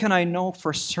 How can I know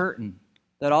for certain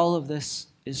that all of this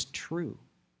is true?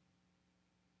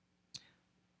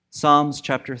 Psalms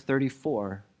chapter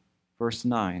 34, verse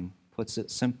 9 puts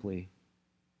it simply,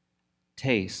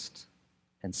 "Taste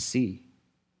and see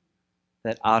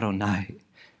that Adonai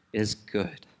is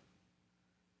good.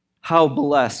 How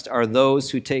blessed are those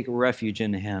who take refuge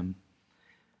in him."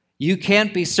 You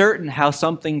can't be certain how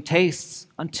something tastes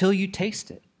until you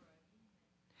taste it.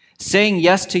 Saying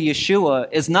yes to Yeshua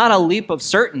is not a leap of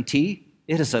certainty,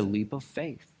 it is a leap of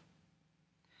faith.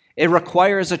 It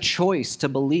requires a choice to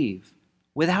believe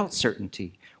without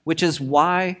certainty, which is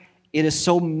why it is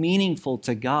so meaningful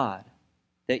to God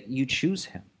that you choose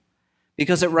him.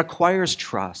 Because it requires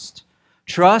trust.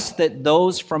 Trust that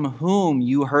those from whom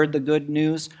you heard the good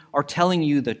news are telling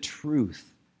you the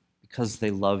truth, because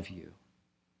they love you.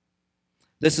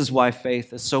 This is why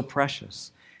faith is so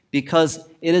precious, because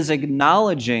it is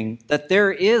acknowledging that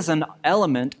there is an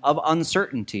element of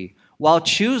uncertainty while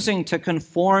choosing to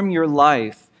conform your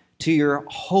life to your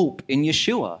hope in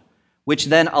Yeshua, which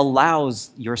then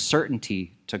allows your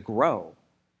certainty to grow.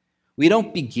 We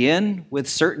don't begin with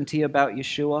certainty about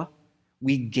Yeshua.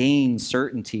 We gain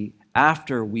certainty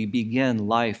after we begin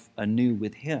life anew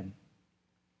with him.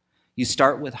 You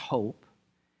start with hope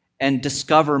and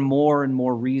discover more and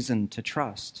more reason to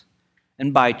trust.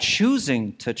 And by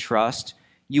choosing to trust,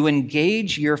 you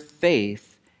engage your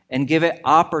faith and give it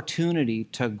opportunity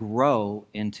to grow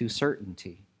into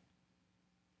certainty.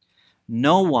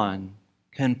 No one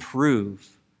can prove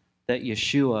that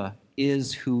Yeshua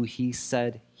is who he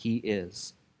said he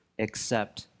is,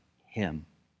 except him.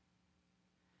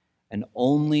 And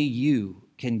only you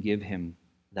can give him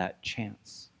that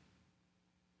chance.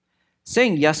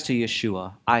 Saying yes to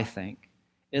Yeshua, I think,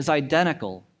 is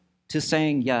identical to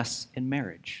saying yes in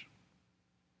marriage.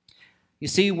 You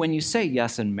see, when you say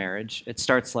yes in marriage, it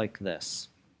starts like this.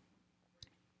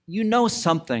 You know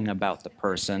something about the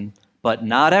person, but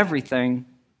not everything.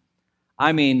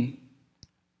 I mean,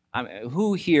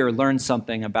 who here learned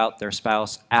something about their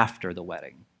spouse after the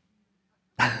wedding?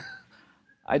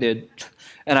 I did,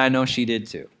 and I know she did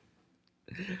too.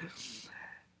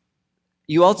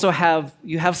 You also have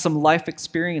some life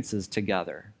experiences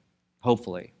together,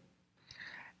 hopefully.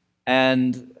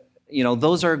 And,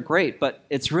 those are great, but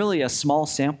it's really a small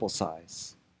sample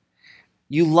size.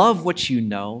 You love what you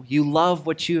know. You love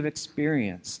what you've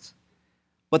experienced.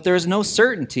 But there's no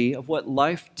certainty of what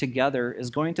life together is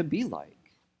going to be like.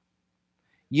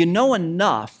 You know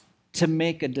enough to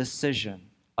make a decision,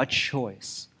 a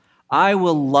choice. I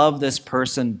will love this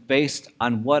person based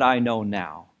on what I know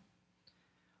now.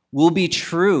 We'll be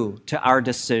true to our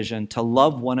decision to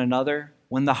love one another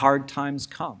when the hard times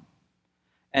come.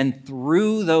 And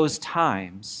through those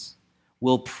times,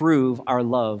 we'll prove our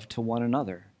love to one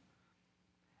another.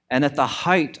 And at the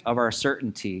height of our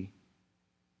certainty,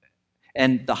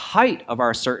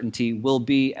 will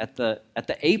be at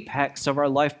the apex of our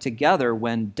life together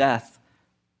when death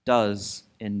does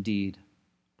indeed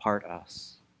part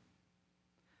us.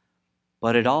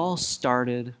 But it all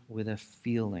started with a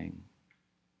feeling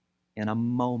in a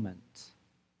moment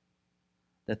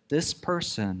that this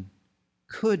person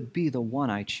could be the one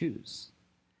I choose.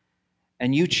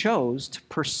 And you chose to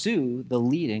pursue the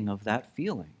leading of that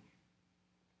feeling.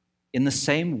 In the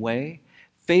same way,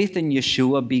 faith in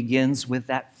Yeshua begins with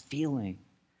that feeling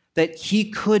that he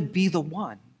could be the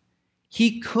one.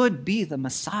 He could be the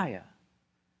Messiah.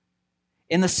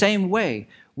 In the same way,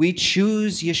 we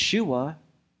choose Yeshua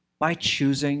by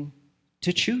choosing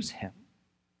to choose him.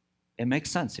 It makes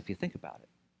sense if you think about it.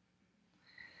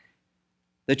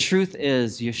 The truth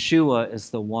is, Yeshua is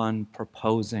the one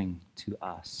proposing to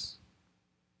us.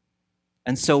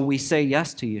 And so we say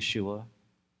yes to Yeshua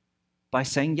by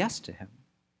saying yes to him.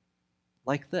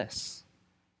 Like this.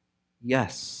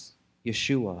 Yes,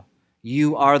 Yeshua,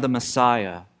 you are the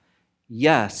Messiah.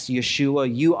 Yes,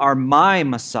 Yeshua, you are my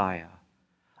Messiah.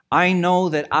 I know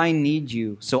that I need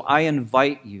you, so I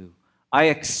invite you. I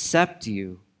accept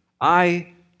you.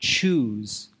 I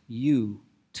choose you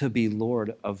to be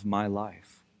Lord of my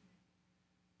life.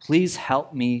 Please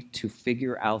help me to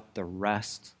figure out the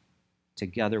rest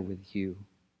together with you.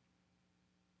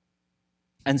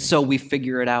 And so we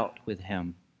figure it out with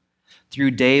him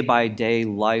through day-by-day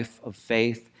life of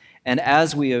faith. And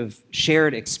as we have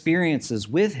shared experiences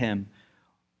with him,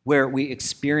 where we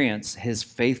experience his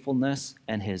faithfulness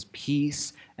and his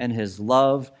peace and his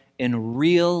love in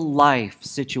real life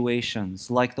situations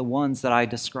like the ones that I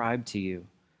described to you,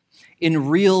 in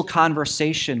real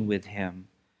conversation with him,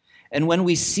 and when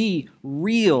we see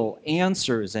real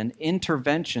answers and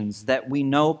interventions that we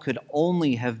know could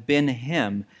only have been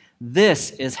him,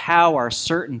 this is how our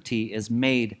certainty is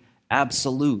made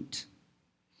absolute.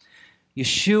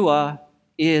 Yeshua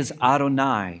is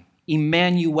Adonai,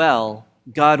 Emmanuel,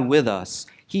 God with us.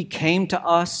 He came to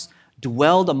us,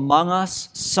 dwelled among us,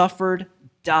 suffered,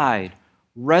 died,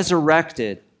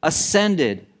 resurrected,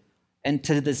 ascended, and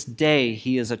to this day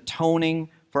he is atoning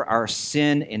for our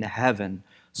sin in heaven,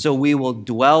 so we will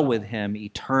dwell with him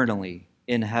eternally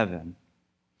in heaven.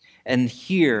 And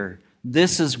here,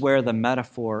 this is where the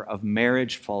metaphor of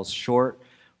marriage falls short,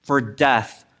 for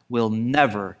death will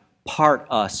never part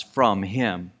us from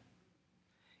him.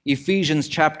 Ephesians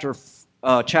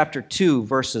chapter 2,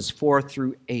 verses 4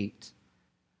 through 8.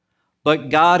 But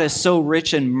God is so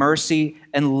rich in mercy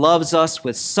and loves us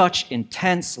with such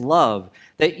intense love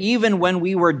that even when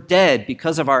we were dead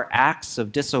because of our acts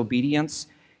of disobedience,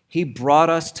 he brought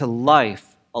us to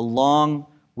life along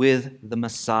with the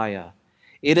Messiah.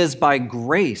 It is by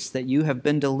grace that you have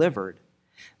been delivered.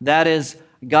 That is,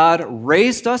 God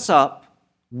raised us up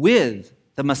with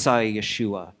the Messiah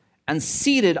Yeshua and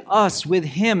seated us with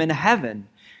him in heaven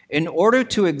in order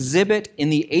to exhibit in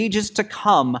the ages to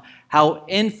come how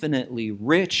infinitely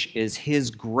rich is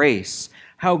his grace,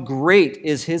 how great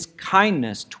is his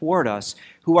kindness toward us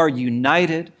who are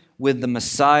united with the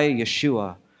Messiah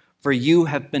Yeshua. For you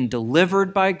have been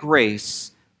delivered by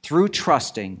grace through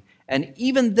trusting, and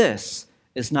even this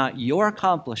is not your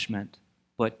accomplishment,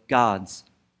 but God's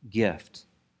gift.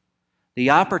 The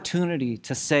opportunity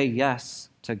to say yes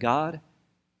to God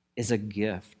is a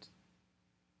gift.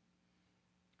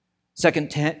 2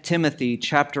 Timothy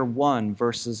chapter 1,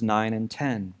 verses 9 and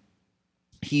 10.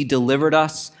 He delivered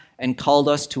us and called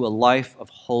us to a life of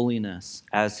holiness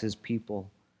as his people.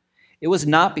 It was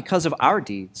not because of our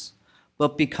deeds,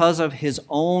 but because of his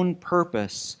own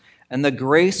purpose and the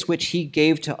grace which he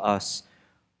gave to us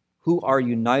who are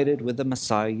united with the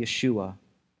Messiah Yeshua.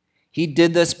 He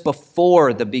did this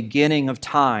before the beginning of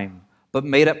time, but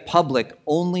made it public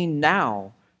only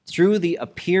now through the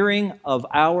appearing of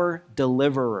our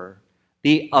deliverer.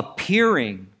 The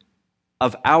appearing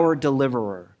of our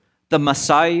deliverer, the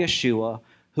Messiah Yeshua,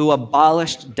 who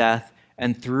abolished death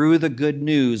and through the good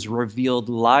news revealed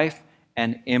life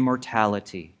and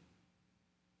immortality.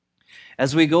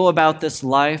 As we go about this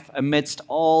life amidst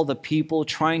all the people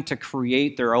trying to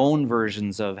create their own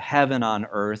versions of heaven on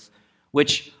earth,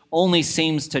 which only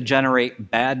seems to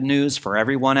generate bad news for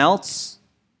everyone else,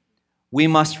 we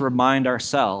must remind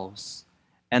ourselves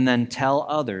and then tell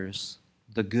others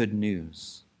the good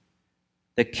news.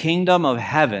 The kingdom of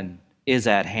heaven is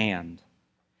at hand.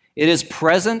 It is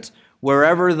present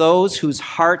wherever those whose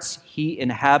hearts he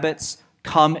inhabits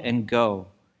come and go.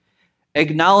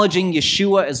 Acknowledging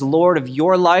Yeshua as Lord of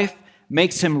your life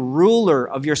makes him ruler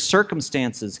of your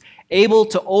circumstances, able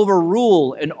to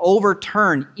overrule and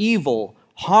overturn evil,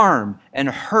 harm, and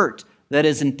hurt that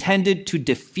is intended to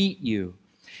defeat you.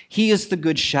 He is the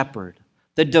good shepherd,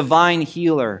 the divine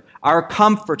healer, our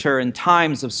comforter in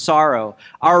times of sorrow,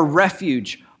 our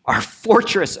refuge, our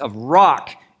fortress of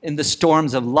rock in the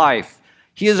storms of life.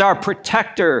 He is our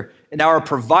protector and our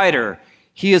provider.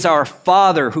 He is our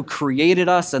Father who created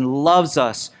us and loves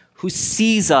us, who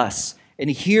sees us and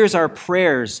hears our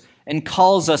prayers and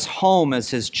calls us home as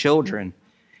his children.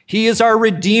 He is our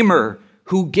Redeemer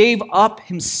who gave up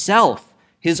himself,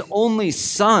 his only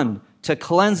Son, to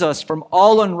cleanse us from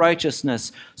all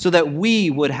unrighteousness so that we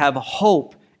would have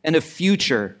hope and a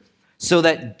future, so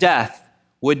that death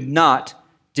would not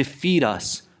defeat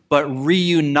us, but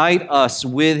reunite us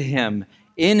with him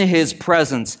in his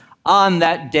presence on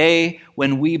that day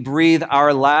when we breathe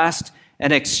our last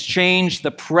and exchange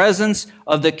the presence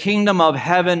of the kingdom of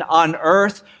heaven on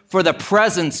earth for the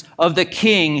presence of the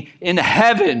King in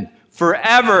heaven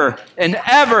forever and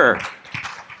ever.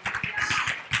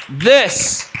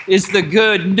 This is the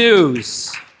good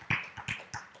news.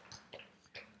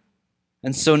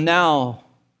 And so now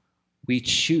we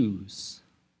choose,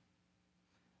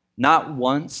 not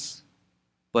once,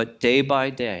 but day by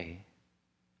day,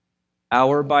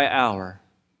 hour by hour,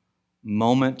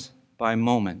 moment by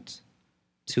moment,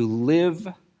 to live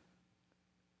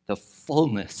the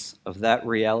fullness of that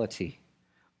reality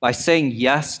by saying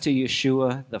yes to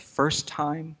Yeshua the first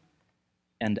time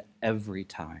and every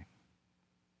time.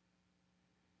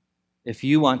 If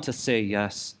you want to say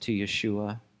yes to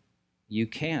Yeshua, you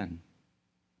can,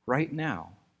 right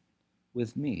now,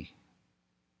 with me,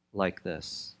 like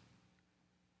this.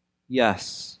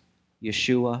 Yes,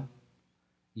 Yeshua,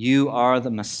 you are the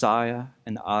Messiah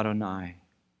and Adonai,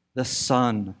 the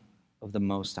Son of the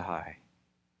Most High.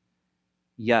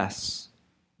 Yes,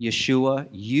 Yeshua,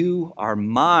 you are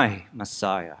my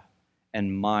Messiah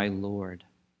and my Lord.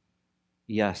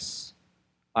 Yes,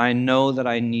 I know that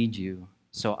I need you,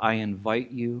 so I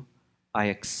invite you, I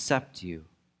accept you,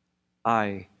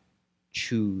 I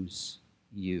choose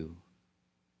you.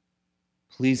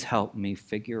 Please help me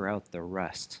figure out the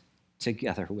rest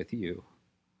together with you.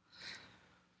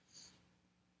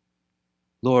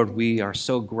 Lord, we are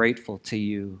so grateful to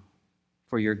you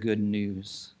for your good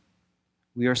news.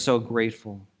 We are so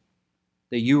grateful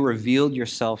that you revealed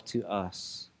yourself to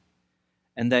us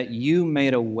and that you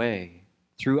made a way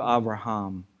through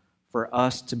Abraham for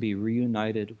us to be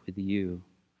reunited with you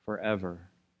forever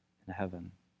in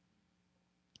heaven.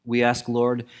 We ask,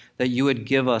 Lord, that you would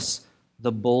give us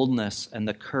the boldness and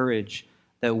the courage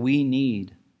that we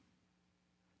need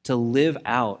to live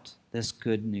out this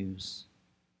good news,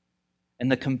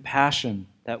 and the compassion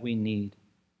that we need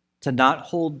to not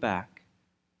hold back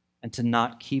and to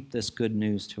not keep this good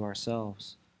news to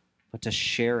ourselves. but to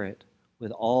share it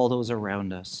with all those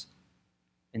around us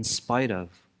in spite of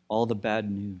all the bad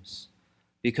news.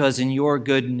 Because in your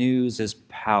good news is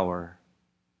power,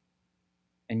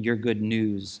 and your good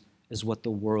news is what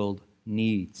the world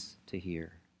needs to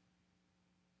hear.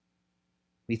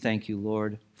 We thank you,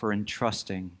 Lord, for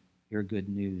entrusting your good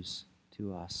news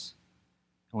to us.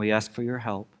 And we ask for your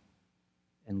help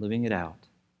in living it out.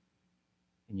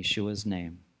 In Yeshua's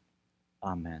name,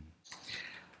 amen.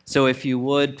 So if you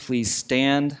would, please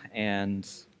stand and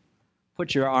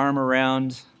put your arm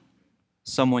around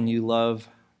someone you love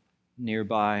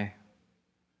nearby,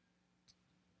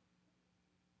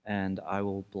 and I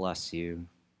will bless you.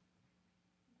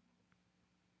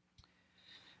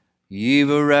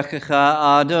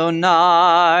 Yivarechecha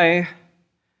Adonai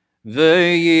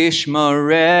v'yishmerecha.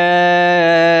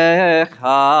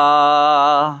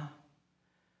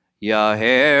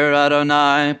 Yaher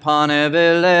Adonai panev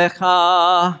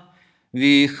elecha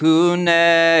v'chunecha.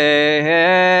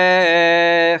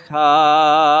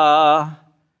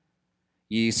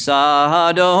 Yisa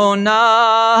Adonai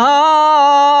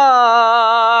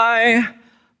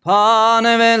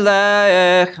panev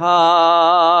elecha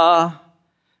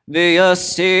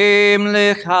v'yasim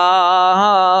lecha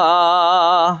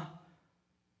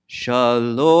shalom.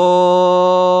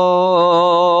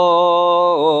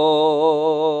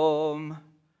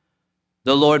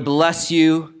 The Lord bless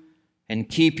you and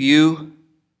keep you.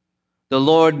 The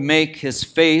Lord make his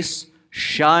face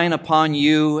shine upon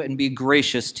you and be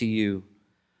gracious to you.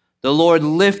 The Lord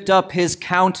lift up his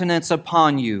countenance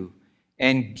upon you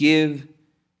and give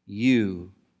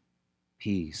you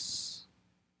peace.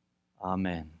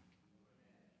 Amen.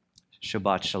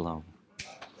 Shabbat shalom.